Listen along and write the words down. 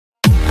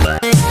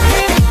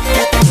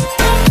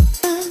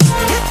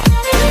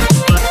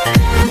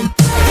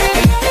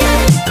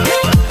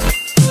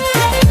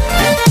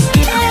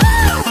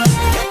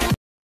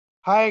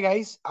Hi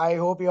guys, I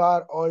hope you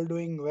are all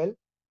doing well.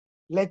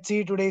 Let's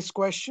see today's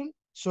question.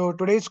 So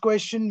today's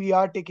question we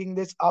are taking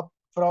this up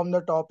from the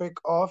topic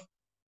of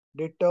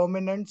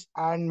determinants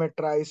and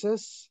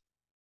matrices.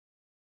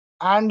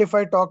 And if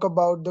I talk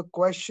about the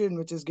question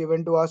which is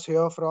given to us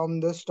here from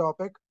this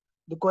topic,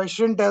 the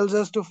question tells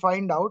us to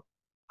find out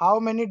how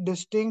many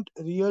distinct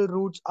real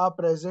roots are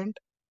present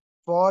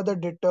for the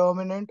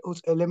determinant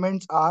whose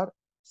elements are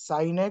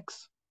sin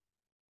x,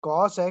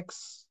 cos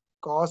x.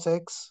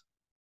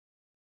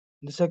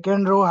 The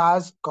second row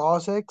has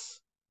cos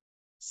x,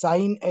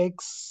 sin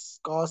x,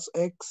 cos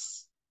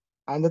x,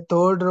 and the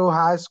third row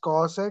has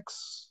cos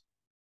x,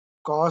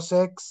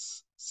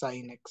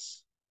 sin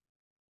x.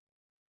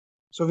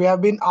 So we have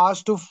been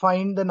asked to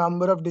find the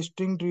number of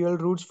distinct real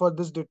roots for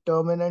this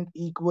determinant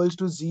equals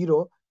to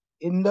 0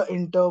 in the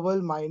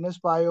interval minus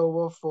pi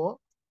over 4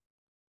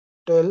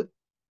 till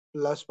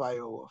plus pi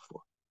over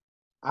 4.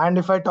 And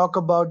if I talk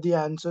about the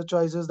answer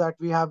choices that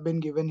we have been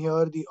given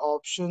here, the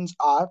options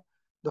are: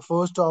 the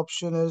first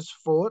option is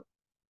 4,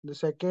 the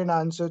second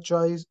answer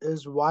choice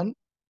is 1,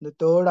 the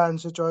third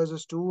answer choice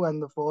is 2,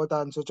 and the fourth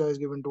answer choice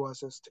given to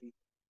us is 3.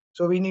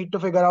 So we need to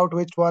figure out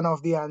which one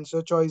of the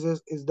answer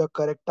choices is the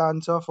correct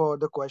answer for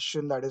the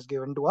question that is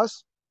given to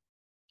us.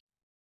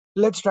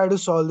 Let's try to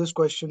solve this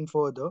question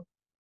further.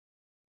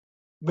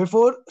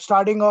 Before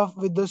starting off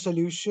with the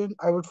solution,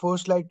 I would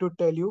first like to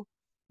tell you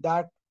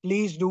that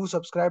please do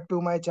subscribe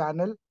to my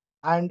channel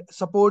and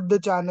support the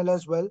channel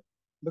as well,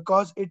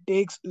 because it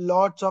takes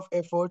lots of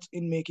efforts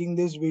in making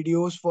these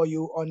videos for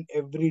you on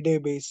everyday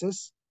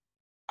basis,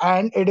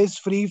 and it is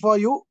free for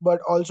you but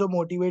also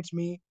motivates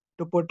me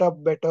to put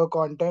up better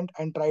content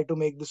and try to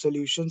make the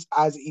solutions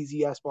as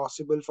easy as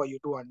possible for you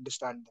to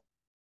understand them.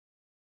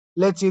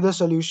 Let's see the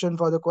solution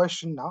for the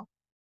question now.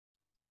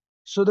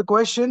 So the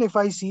question, if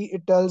I see,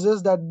 it tells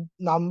us that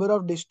number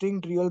of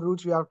distinct real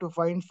roots we have to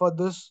find for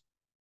this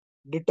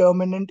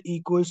determinant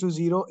equals to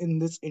 0 in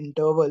this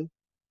interval.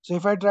 So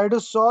if I try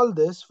to solve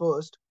this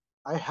first,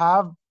 I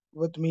have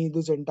with me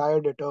this entire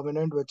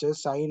determinant, which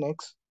is sin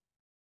x,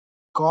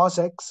 cos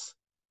x,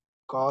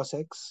 cos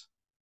x.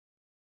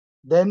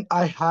 Then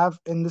I have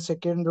in the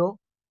second row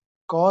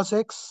cos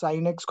x,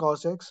 sin x,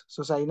 cos x.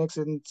 So sin x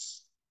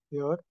is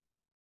here.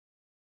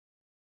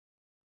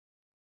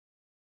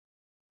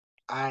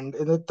 And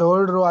in the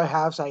third row, I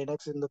have sin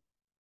x in the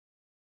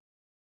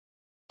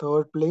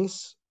third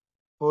place.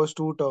 First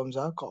two terms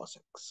are cos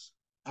x.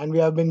 And we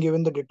have been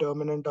given the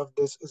determinant of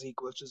this is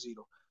equal to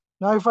 0.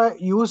 Now, if I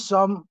use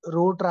some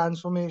row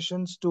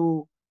transformations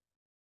to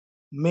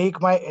make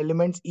my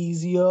elements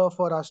easier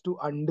for us to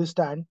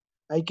understand,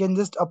 I can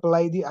just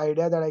apply the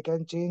idea that I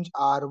can change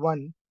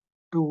R1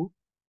 to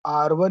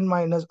R1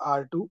 minus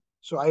R2.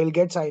 So I'll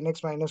get sin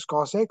x minus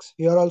cos x.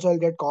 Here also I'll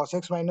get cos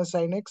x minus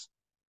sin x.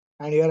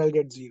 And here I'll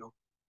get 0.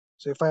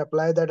 So if I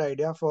apply that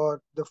idea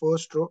for the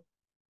first row,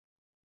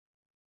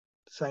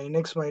 sin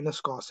x minus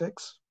cos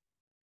x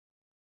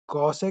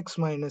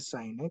minus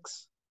sin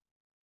x,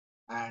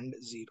 and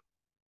 0.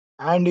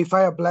 And if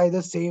I apply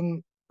the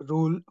same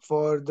rule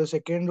for the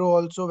second row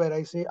also, where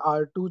I say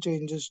R2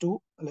 changes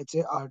to, let's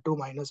say, R2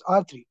 minus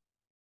R3.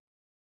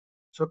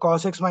 So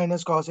cos x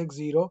minus cos x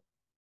 0.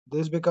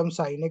 This becomes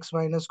sin x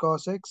minus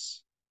cos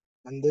x.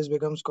 And this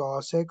becomes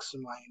cos x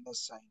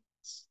minus sin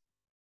x.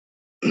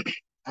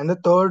 And the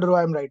third row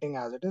I'm writing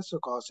as it is. So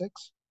cos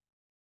x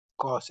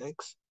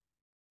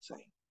sin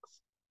x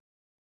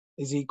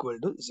is equal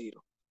to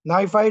 0. Now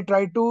if I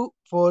try to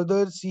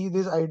further see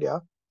this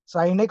idea,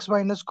 sin x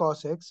minus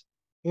cos x,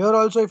 here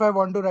also if I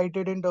want to write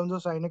it in terms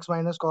of sin x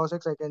minus cos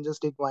x, I can just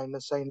take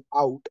minus sign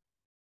out.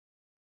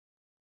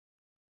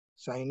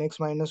 Sin x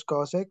minus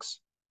cos x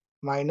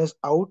minus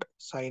out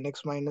sin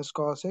x minus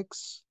cos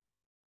x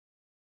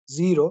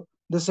 0.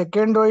 The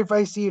second row, if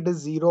I see, it is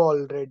 0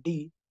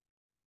 already.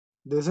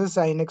 This is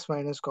sin x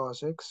minus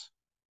cos x.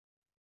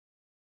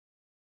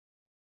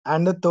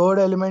 And the third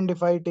element,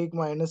 if I take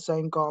minus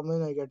sign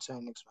common, I get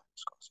sin x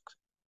minus cos x.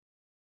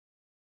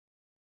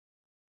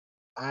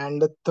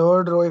 And the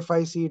third row, if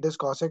I see, it is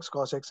cos x,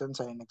 and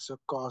sin x. So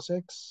cos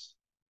x,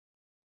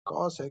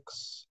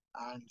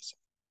 and sin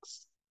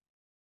x.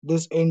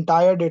 This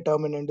entire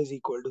determinant is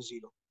equal to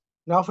 0.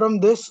 Now, from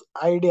this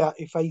idea,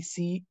 if I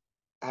see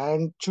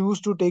and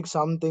choose to take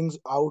some things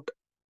out,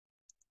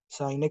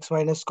 sin x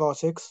minus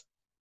cos x,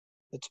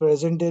 it's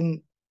present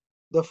in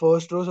the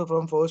first row. So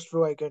from first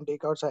row, I can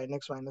take out sin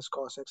x minus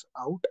cos x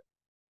out.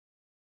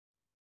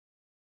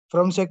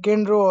 From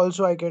second row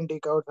also, I can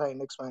take out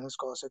sin x minus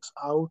cos x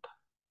out.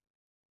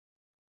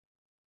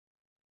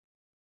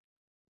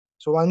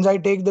 So once I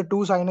take the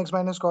 2 sin x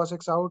minus cos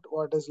x out,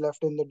 what is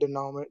left in the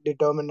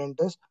determinant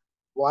is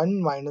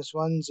 1 minus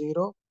 1,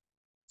 0,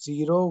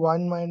 0,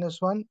 1 minus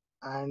 1,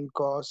 and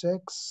cos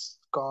x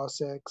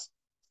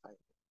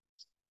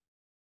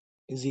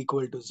is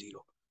equal to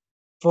 0.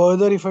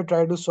 Further, if I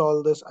try to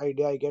solve this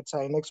idea, I get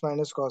sin x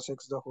minus cos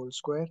x the whole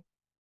square.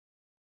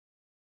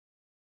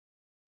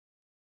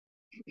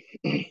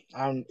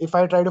 And if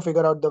I try to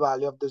figure out the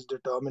value of this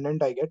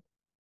determinant, I get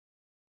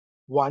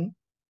 1.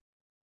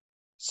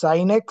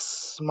 Sin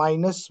x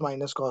minus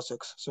cos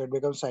x. So it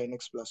becomes sin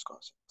x plus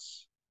cos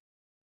x.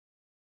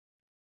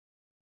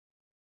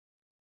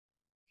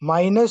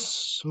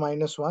 Minus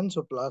 1,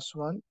 so plus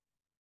 1.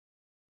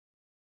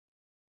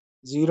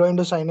 0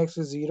 into sin x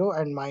is 0,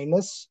 and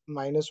minus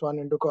 1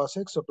 into cos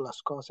x, so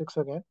plus cos x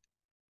again,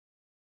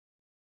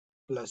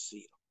 plus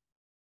 0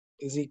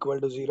 is equal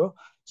to 0.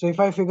 So if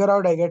I figure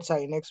out, I get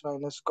sin x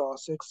minus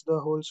cos x the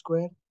whole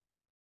square.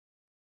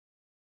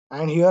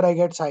 And here I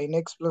get sin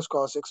x plus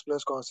cos x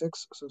plus cos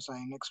x. So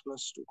sin x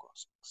plus 2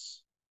 cos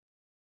x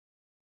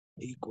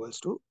equals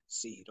to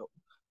 0.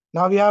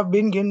 Now we have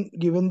been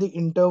given the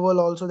interval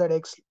also that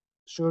x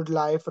should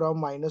lie from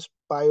minus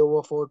pi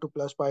over 4 to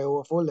plus pi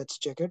over 4. Let's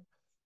check it.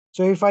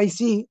 So if I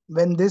see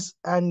when this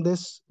and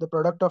this, the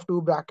product of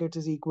two brackets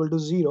is equal to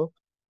 0,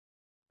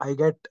 I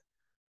get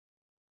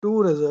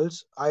two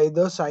results.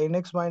 Either sin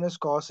x minus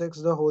cos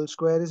x the whole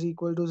square is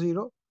equal to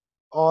 0,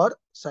 or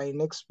sin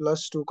x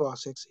plus 2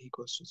 cos x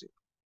equals to 0.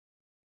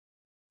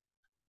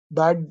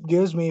 That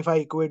gives me, if I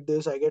equate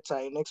this, I get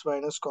sin x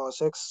minus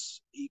cos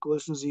x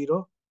equals to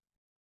 0,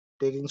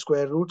 taking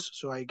square roots.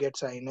 So I get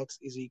sin x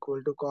is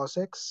equal to cos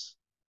x.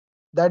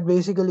 That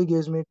basically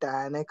gives me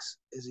tan x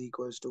is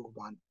equals to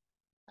 1.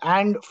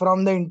 And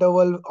from the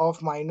interval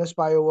of minus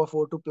pi over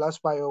 4 to plus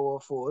pi over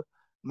 4,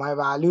 my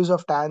values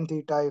of tan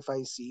theta, if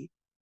I see,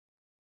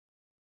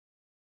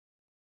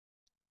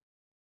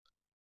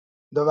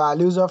 the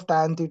values of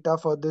tan theta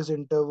for these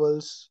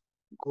intervals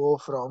go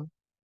from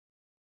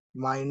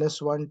minus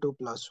 1 to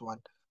plus 1.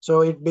 So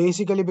it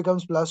basically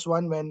becomes plus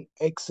 1 when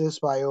x is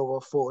pi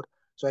over 4.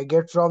 So I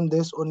get from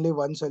this only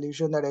one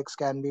solution, that x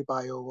can be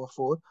pi over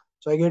 4.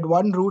 So I get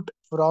one root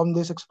from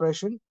this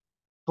expression.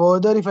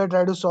 Further, if I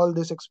try to solve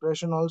this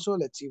expression also,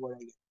 let's see what I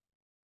get.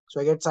 So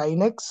I get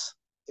sin x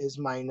is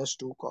minus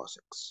 2 cos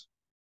x.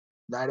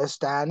 That is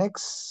tan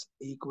x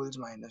equals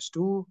minus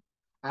 2.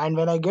 And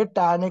when I get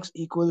tan x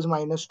equals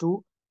minus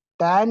 2,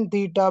 tan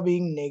theta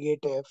being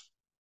negative,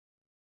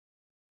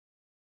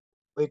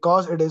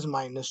 because it is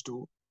minus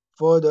 2.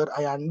 Further,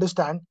 I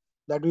understand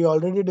that we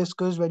already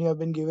discussed, when you have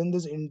been given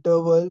this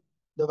interval,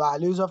 the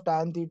values of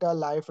tan theta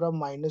lie from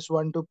minus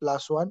 1 to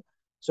plus 1.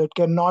 So it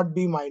cannot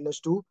be minus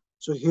 2.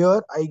 So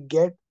here I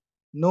get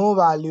no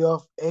value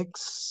of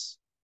x,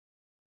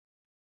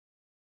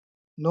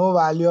 no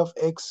value of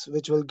x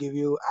which will give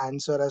you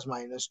answer as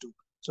minus 2.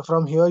 So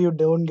from here you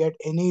don't get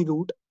any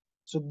root.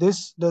 So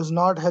this does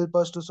not help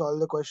us to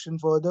solve the question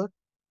further.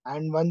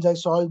 And once I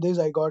solve this,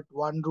 I got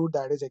one root,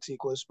 that is x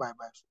equals pi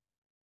by 4.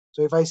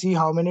 So if I see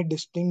how many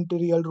distinct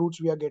real roots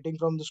we are getting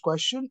from this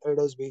question, it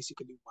is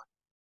basically 1.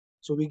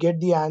 So we get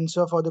the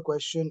answer for the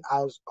question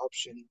as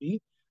option B.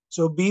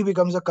 So B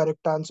becomes the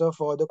correct answer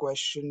for the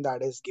question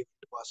that is given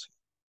to us.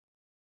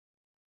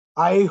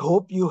 I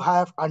hope you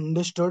have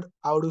understood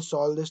how to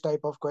solve this type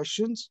of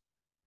questions.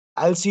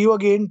 I'll see you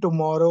again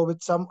tomorrow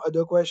with some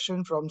other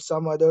question from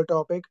some other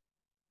topic.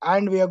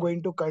 And we are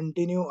going to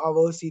continue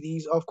our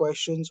series of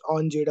questions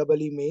on JEE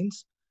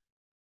mains.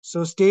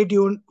 So stay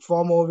tuned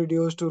for more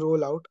videos to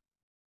roll out.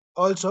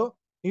 Also,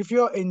 if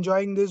you're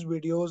enjoying these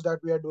videos that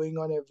we are doing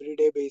on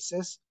everyday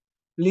basis,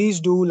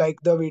 please do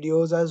like the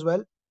videos as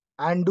well,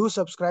 and do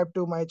subscribe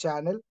to my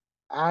channel,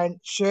 and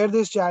share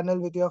this channel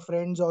with your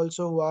friends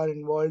also who are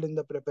involved in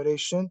the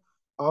preparation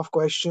of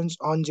questions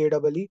on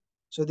JEE,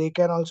 so they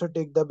can also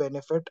take the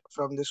benefit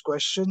from these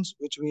questions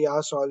which we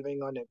are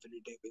solving on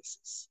everyday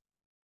basis.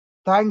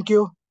 Thank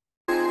you.